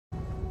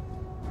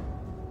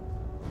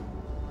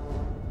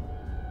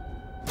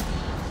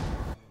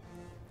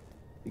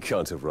You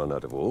can't have run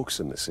out of orcs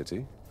in the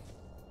city.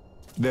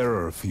 There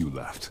are a few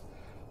left,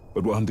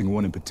 but we're hunting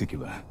one in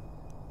particular.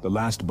 The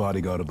last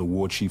bodyguard of the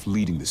war chief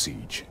leading the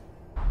siege.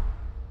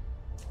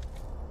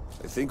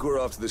 I think we're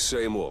after the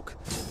same orc,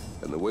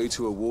 and the way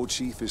to a war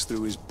chief is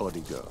through his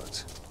bodyguard.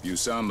 You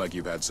sound like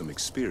you've had some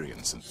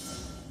experience in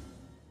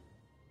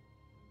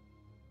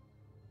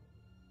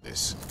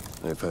this.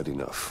 I've had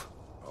enough.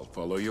 I'll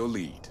follow your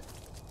lead.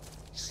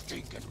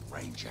 Stinking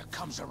ranger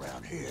comes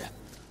around here.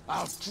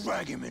 I'll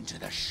drag him into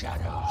the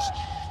shadows.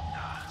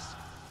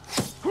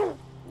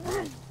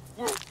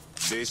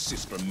 This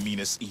is for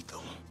Minas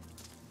Ithil.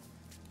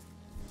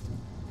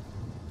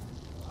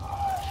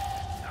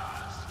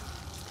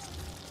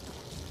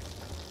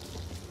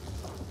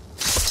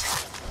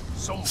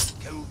 Someone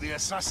killed the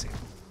assassin.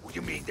 What,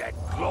 you mean that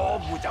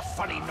glob with the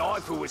funny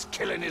knife who was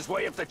killing his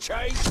way up the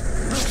chain?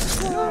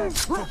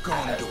 For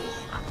Gondor.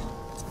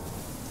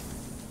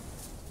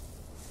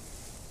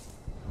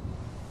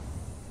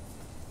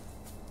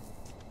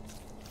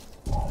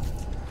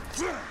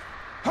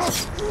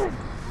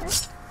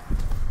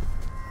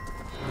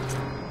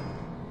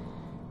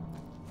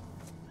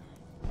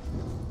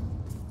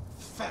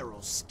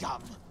 Feral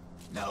scum.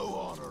 No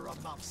honor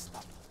amongst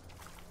them.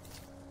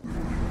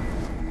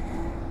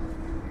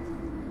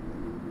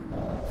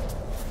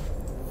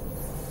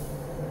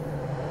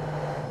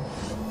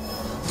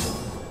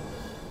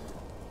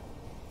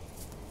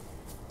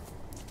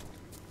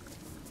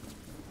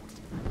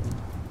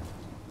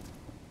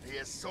 The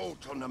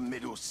assault on the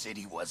middle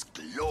city was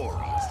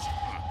glorious.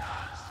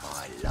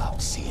 I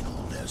loved seeing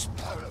all those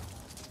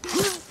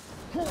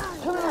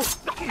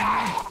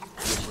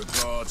With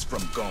regards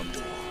from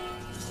Gondor.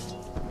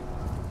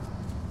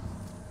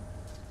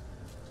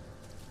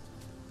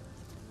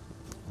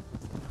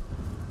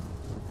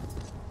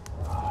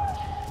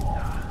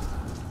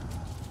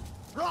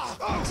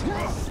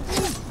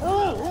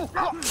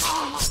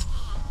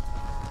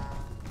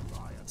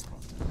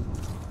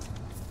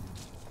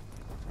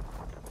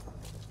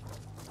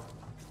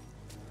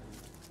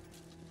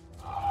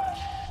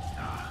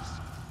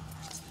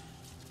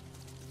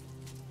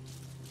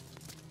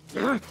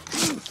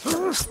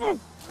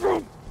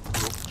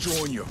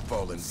 Join your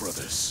fallen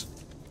brothers.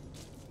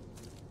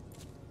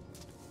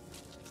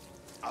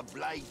 A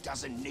blade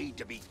doesn't need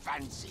to be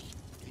fancy.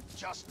 It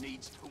just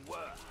needs to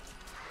work.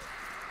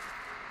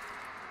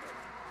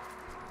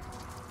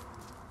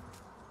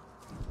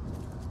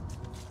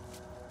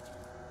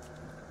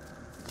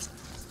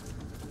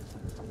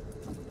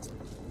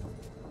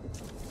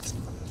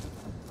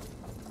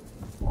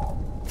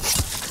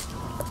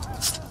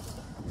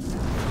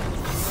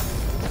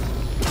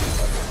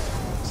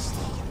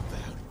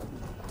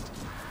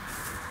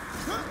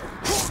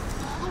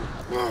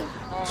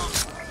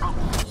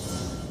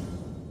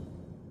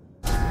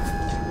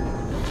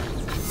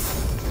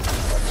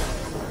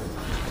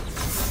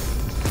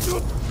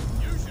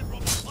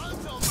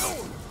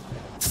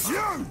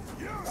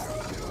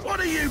 What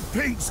are you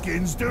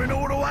pinkskins doing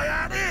all the way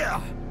out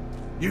here?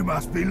 You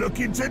must be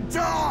looking to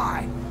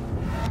die!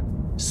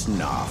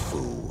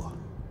 Snafu.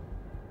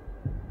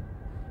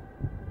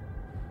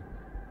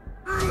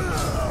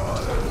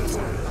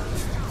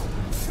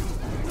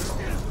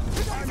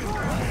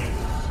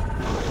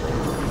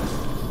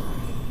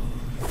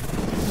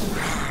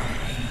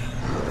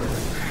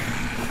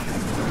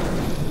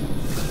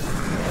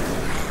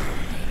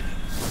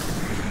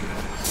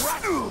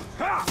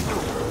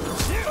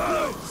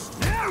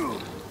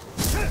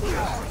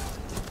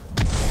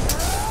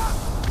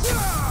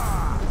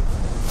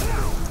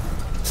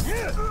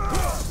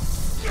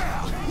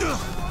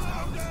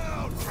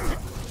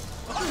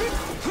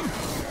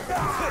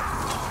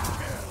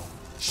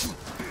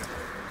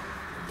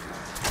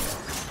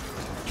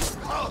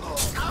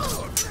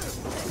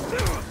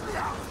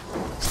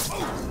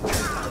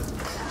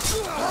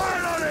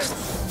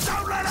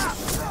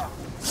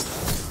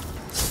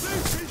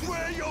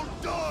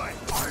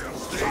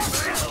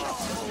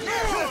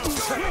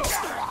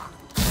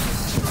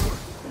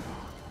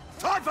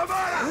 Time for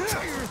murder!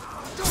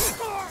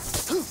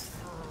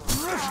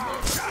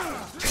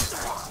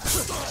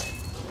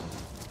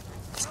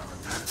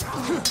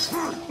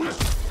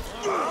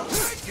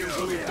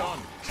 We're done.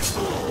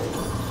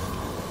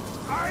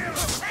 I have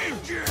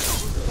saved you!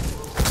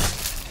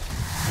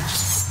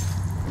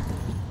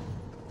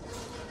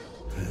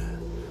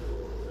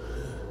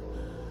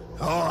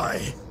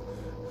 I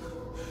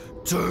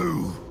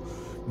do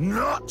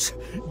not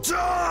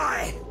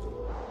die!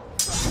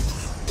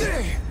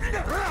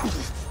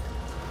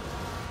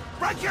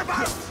 Break your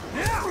bones!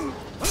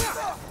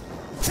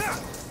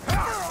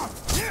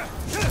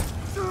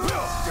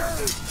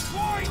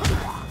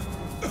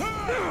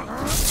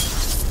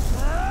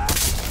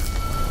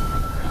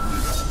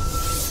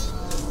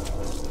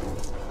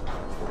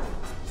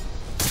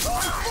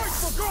 Fight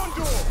for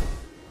Gondor!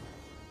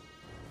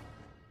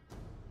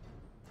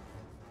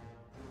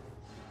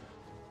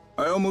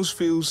 I almost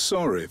feel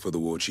sorry for the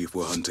war chief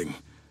we're hunting.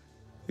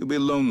 He'll be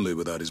lonely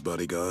without his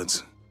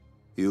bodyguards.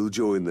 He'll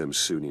join them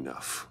soon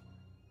enough.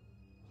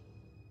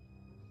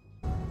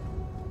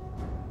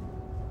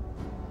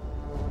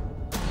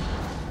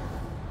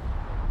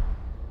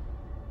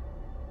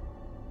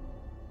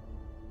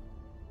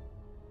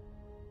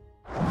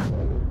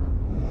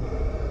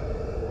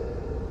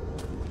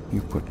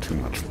 You put too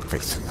much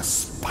faith in the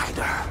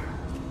spider.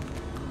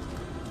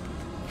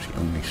 She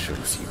only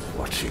shows you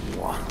what she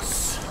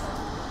wants.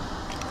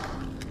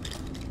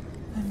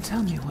 Then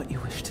tell me what you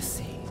wish to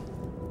see.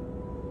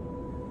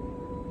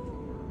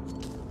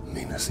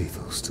 Minas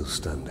Ethel still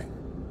standing.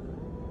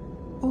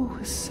 Oh,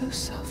 it's so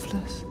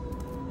selfless.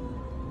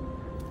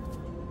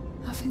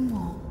 Nothing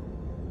more.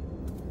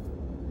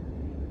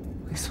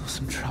 We saw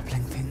some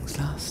troubling things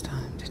last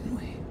time, didn't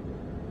we?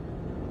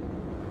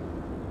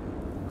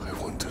 I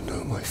want to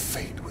know my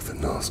fate with the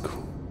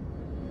Nazgul.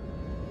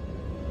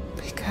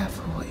 Be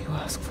careful what you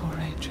ask for,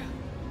 Ranger.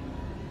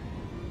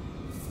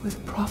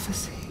 With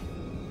prophecy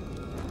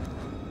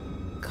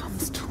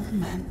comes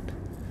torment.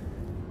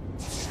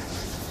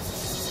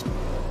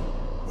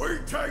 We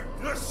take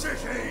the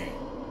city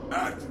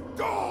at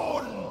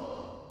dawn!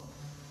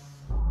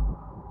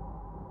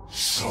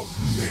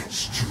 Submit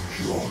to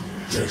your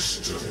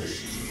destiny.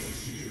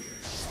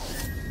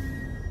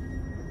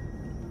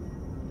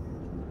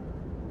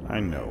 I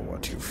know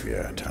what you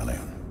fear,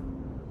 Talion.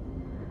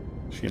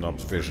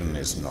 Shelob's vision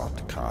is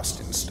not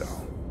cast in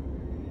stone.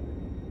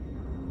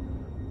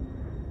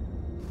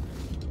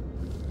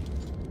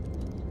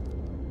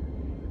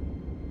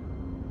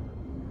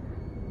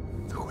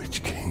 The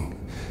Witch King.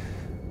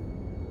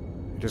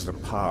 It is the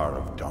power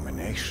of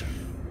domination.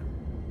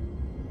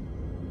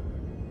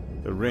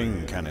 The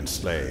ring can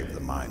enslave the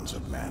minds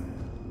of men.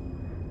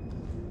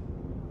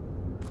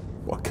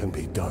 What can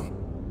be done?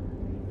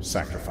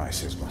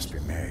 Sacrifices must be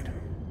made,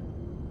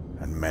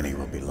 and many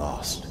will be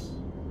lost.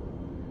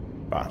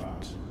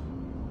 But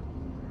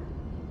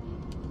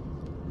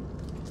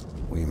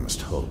we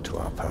must hold to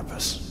our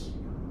purpose,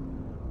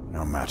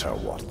 no matter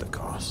what the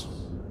cost.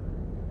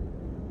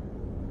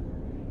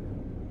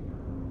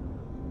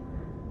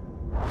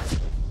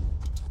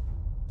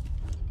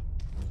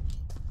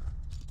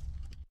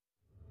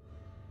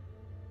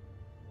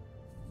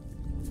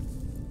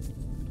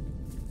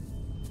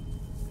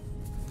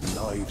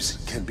 Lives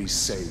can be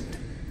saved.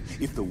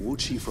 If the war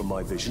chief from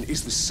my vision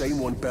is the same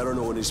one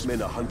Baranor and his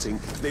men are hunting,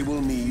 they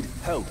will need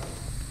help.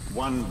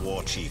 One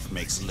war chief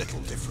makes little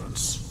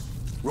difference.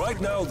 Right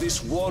now,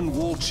 this one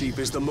war chief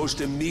is the most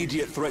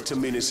immediate threat to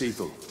Minas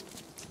Ethel.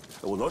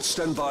 I will not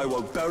stand by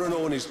while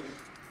Baranor and his...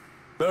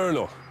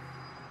 Baranor,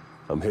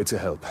 I'm here to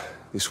help.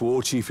 This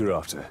war chief you're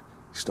after,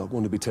 he's not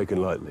one to be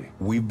taken lightly.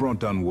 We've brought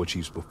down war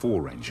chiefs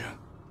before, Ranger.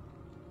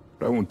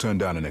 But I won't turn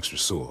down an extra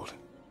sword.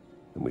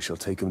 And we shall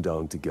take him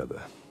down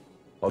together.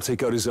 I'll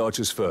take out his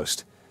archers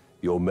first.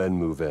 Your men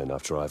move in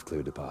after I've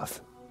cleared the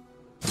path.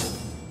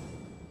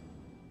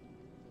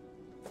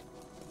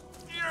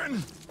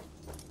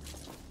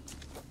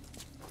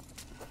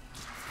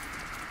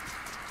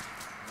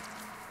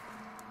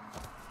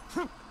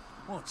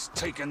 What's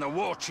taking the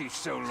war chief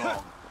so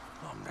long?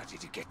 I'm ready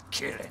to get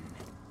killing.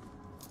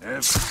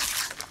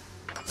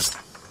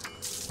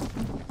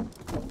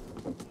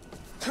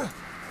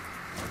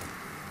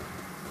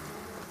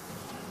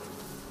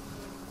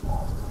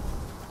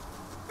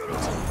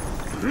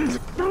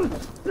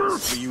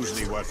 We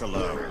usually work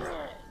alone.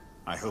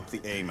 I hope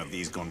the aim of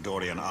these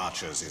Gondorian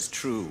archers is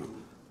true.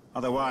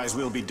 Otherwise,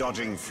 we'll be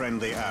dodging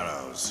friendly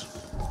arrows.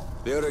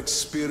 They're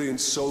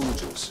experienced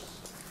soldiers.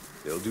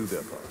 They'll do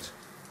their part.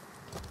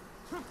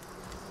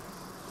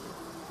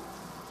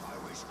 I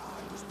wish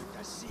I was with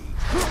the siege.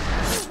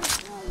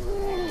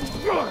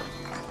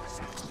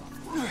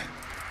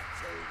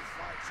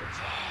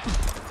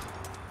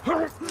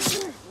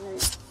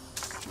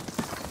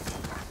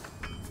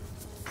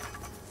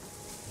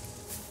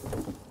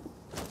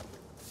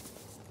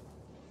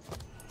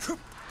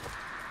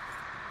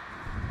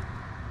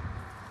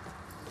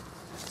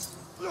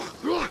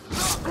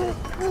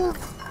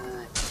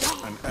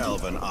 An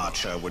elven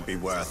archer would be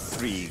worth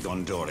 3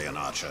 Gondorian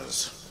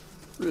archers.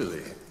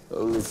 Really?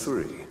 Only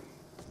 3?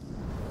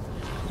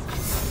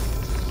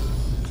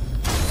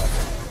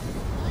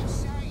 I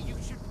say you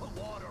should put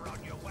water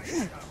on your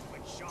way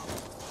when shot.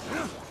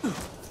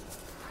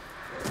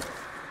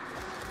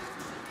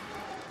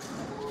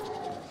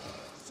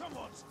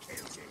 Someone's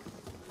killed him.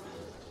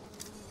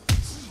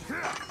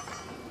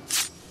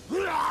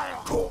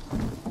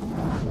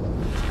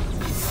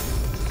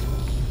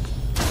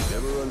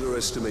 Never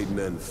underestimate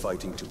men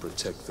fighting to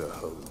protect their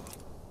home.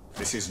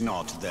 This is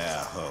not their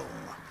home.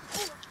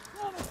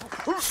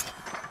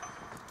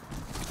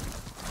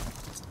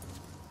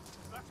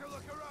 Better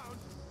look around.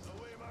 The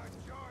way might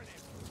join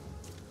him.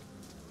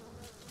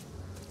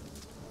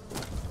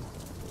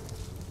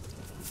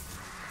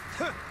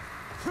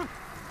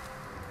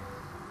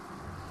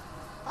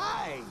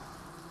 Hey!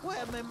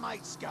 Where my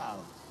mates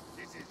go?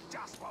 This is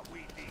just what we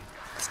need.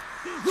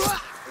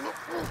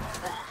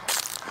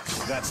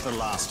 That's the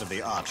last of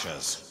the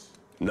archers.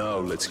 Now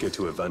let's get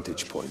to a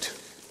vantage point.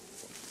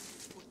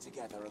 Put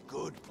together a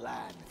good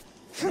plan.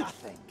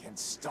 Nothing can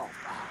stop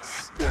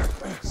us.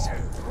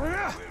 Soon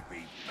we'll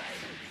be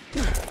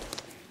baby.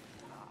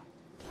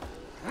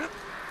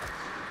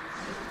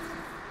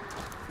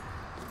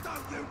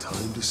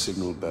 Time to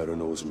signal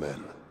Baranor's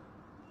men.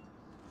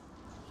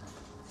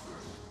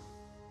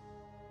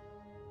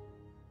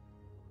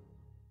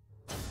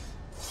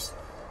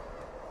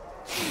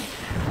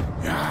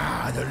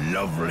 the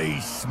lovely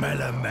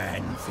smell of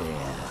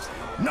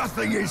manfear.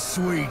 Nothing is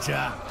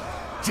sweeter.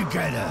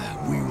 Together,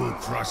 we will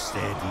crush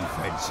their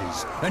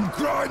defenses and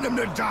grind them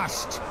to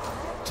dust.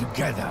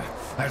 Together,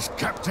 as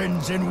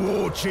captains and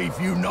war chief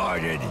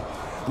united,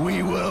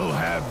 we will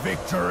have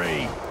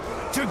victory.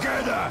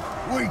 Together,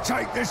 we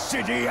take the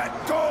city at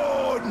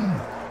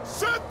dawn!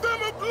 Set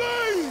them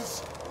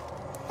ablaze!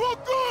 For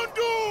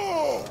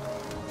Gondor!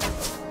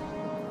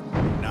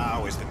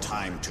 Now is the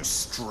time to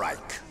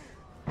strike.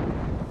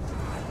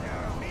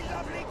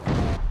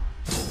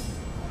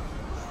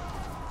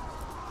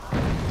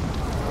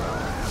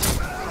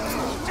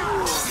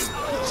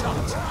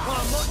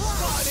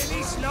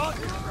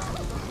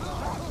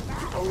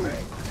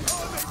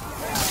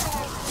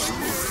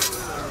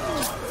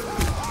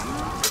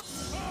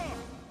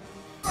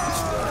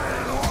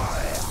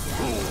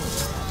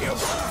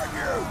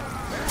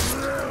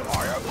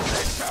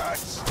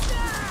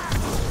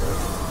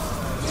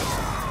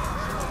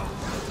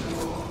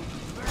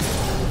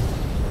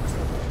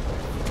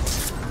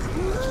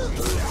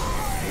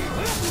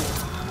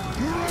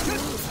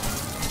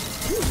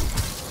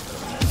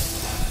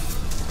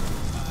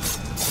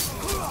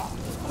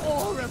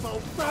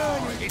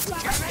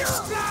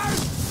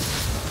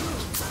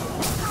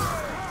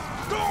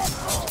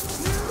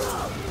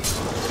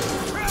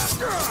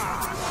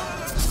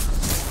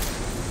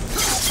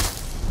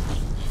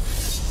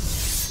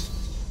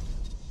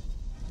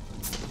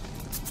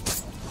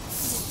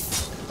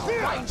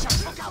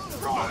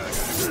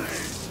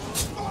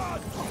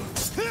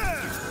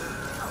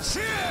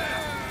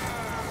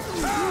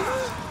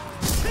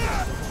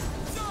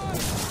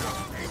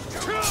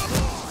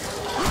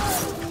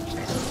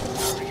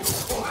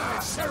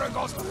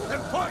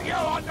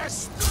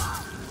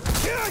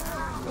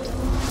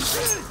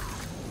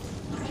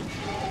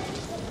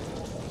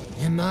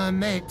 Am I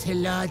meant to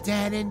lie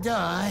down and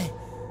die?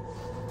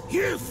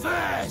 You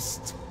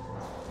first!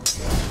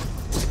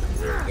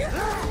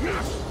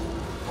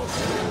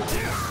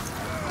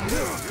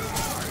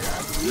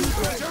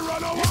 Better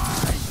run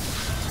away!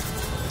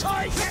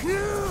 Take it!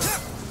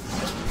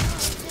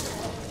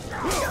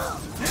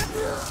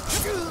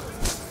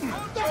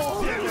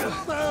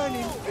 Oh,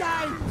 burning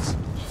flames!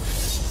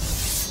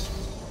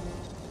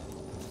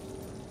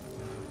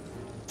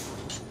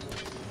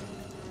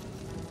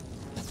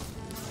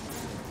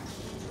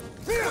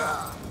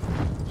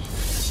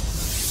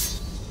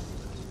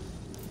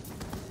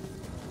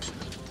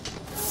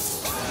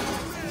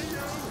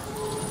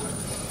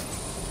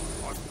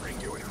 I'll bring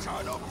you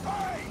eternal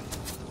pain!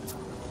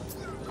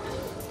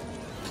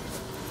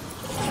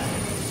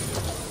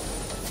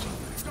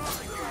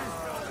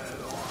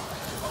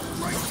 I'll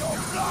drink your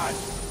blood!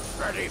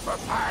 Ready for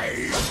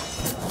pain!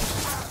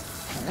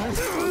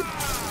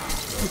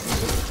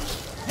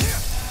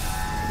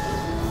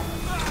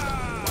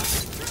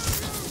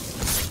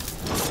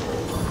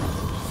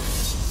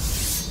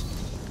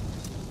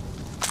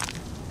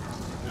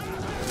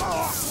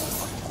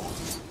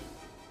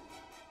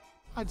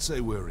 I'd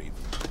say we're even.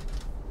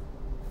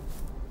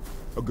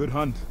 A good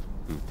hunt.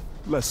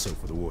 Less so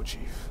for the war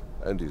chief.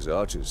 And his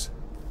archers.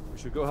 We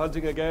should go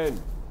hunting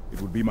again.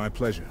 It would be my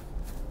pleasure.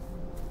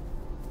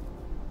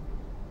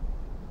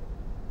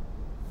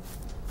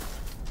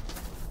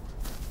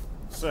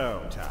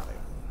 So,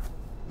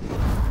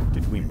 Talion,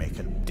 did we make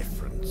a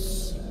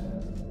difference?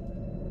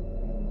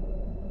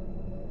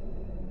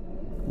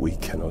 We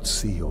cannot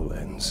see your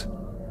lens.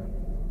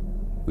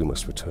 We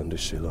must return to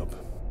Shelob.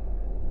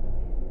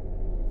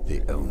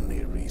 The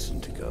only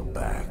reason to go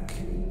back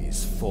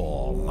is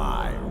for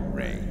my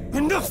ring.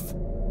 Enough!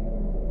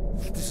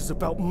 This is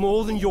about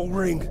more than your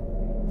ring.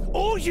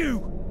 Or you!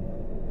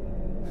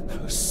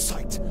 Her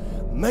sight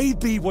may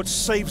be what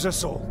saves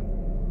us all.